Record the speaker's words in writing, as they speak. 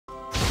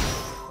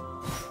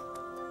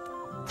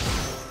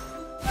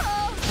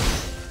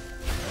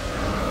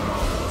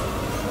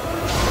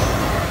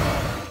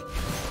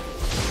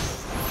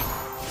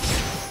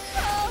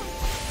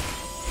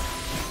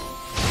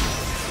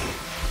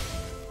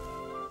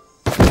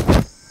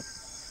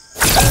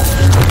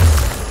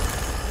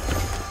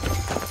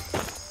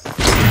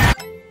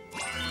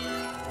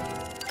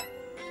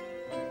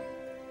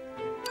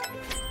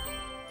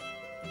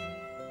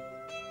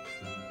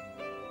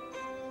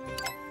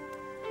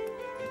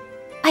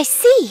I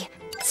see!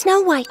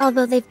 Snow White,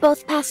 although they've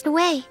both passed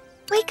away.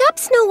 Wake up,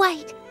 Snow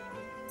White!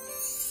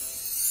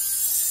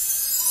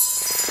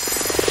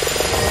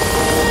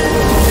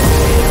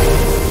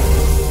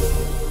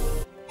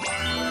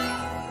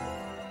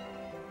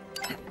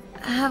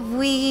 Have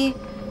we...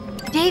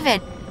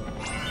 David!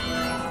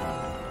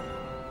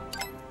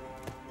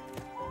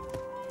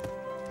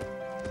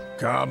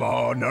 Come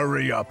on,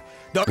 hurry up.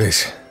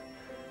 This.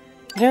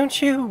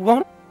 Don't you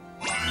want...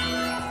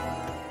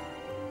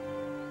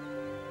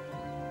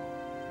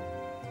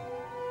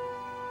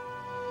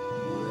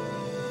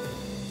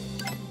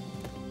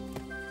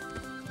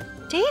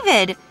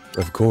 David!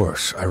 Of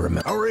course, I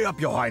remember. Hurry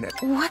up, Your Highness.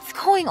 What's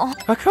going on?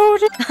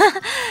 According...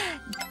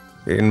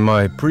 In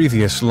my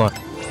previous life.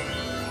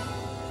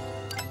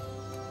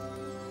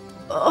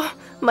 Oh,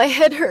 my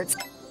head hurts.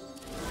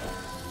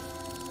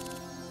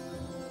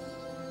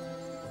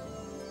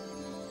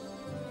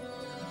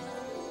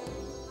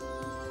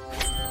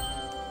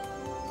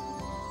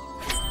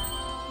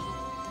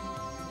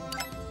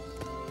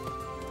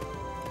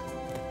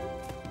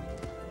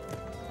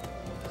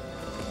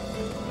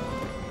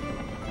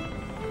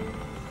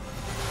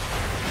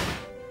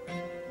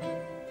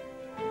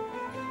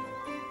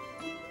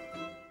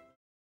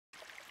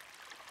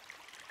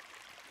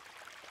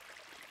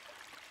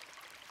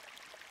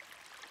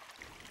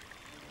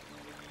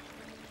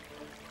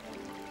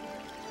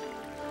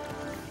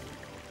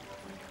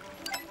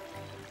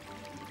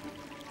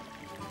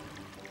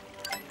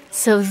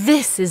 So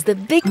this is the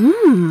big...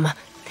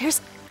 there's...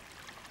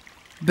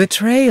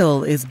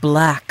 Betrayal is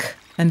black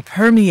and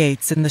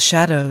permeates in the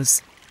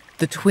shadows.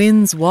 The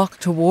twins walk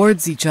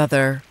towards each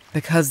other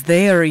because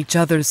they are each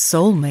other's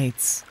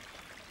soulmates.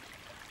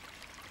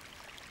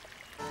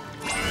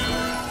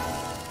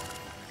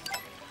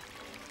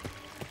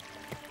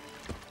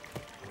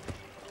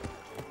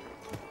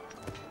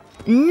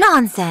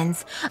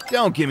 Nonsense!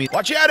 Don't give me...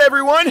 Watch out,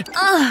 everyone!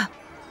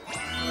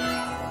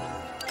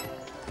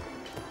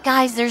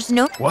 Guys, there's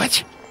no...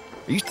 What?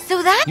 Are you...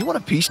 So that... You want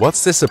a piece?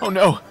 What's this Oh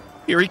no!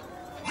 Here he...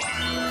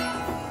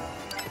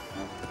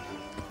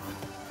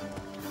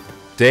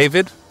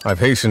 David? I've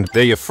hastened.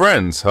 They're your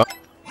friends, huh?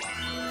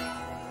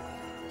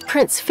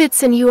 Prince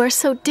Fitz and you are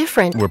so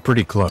different. We're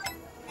pretty close.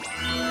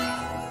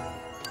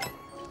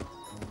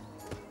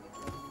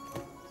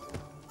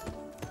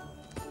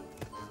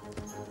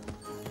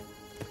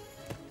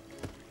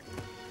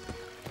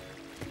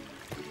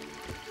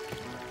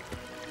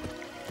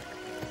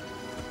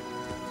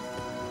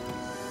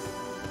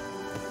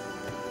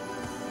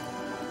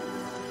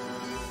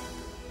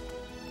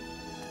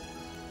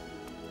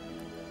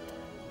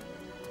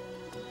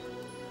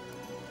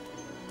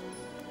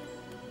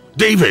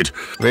 David!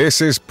 This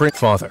is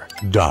Father.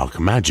 Dark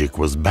magic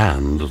was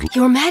banned.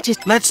 Your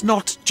Majesty... Let's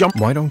not jump.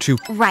 Why don't you...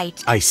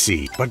 Right. I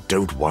see, but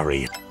don't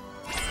worry.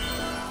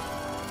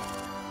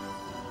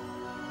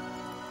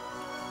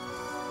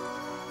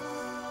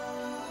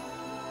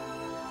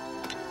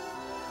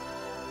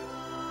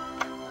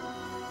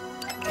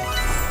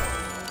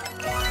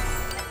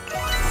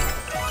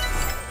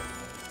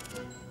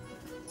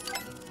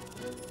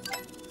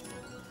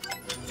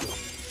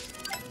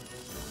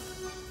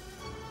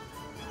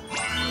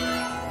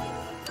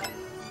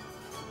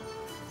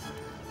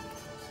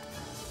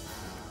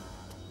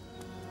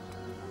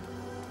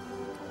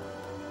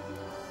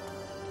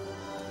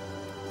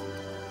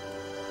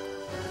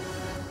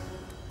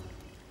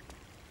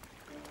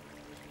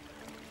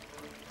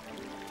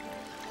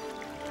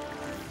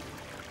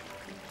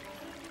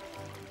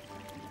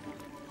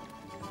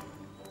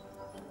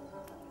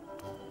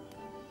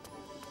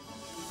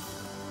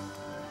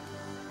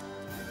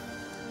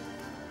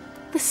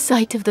 The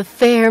sight of the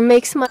fair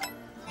makes my...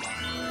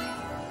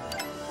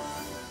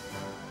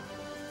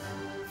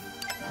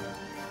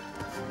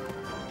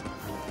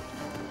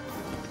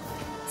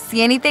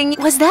 See anything?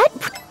 Was that...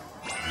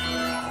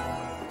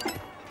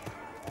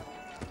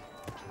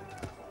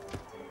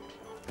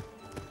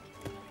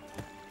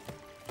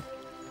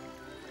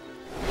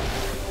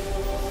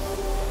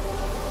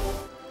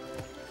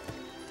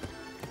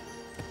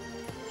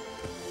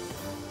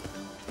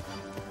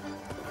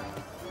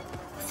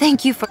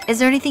 Thank you for... Is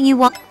there anything you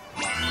want?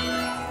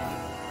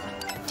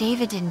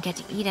 David didn't get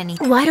to eat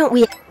anything. Why don't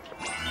we...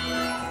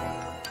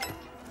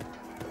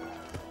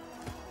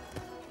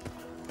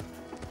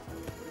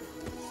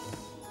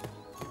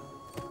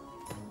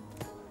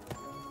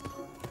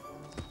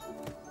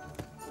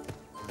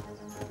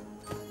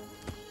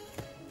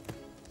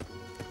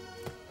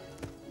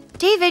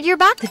 David, you're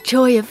back. The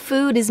joy of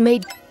food is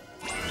made...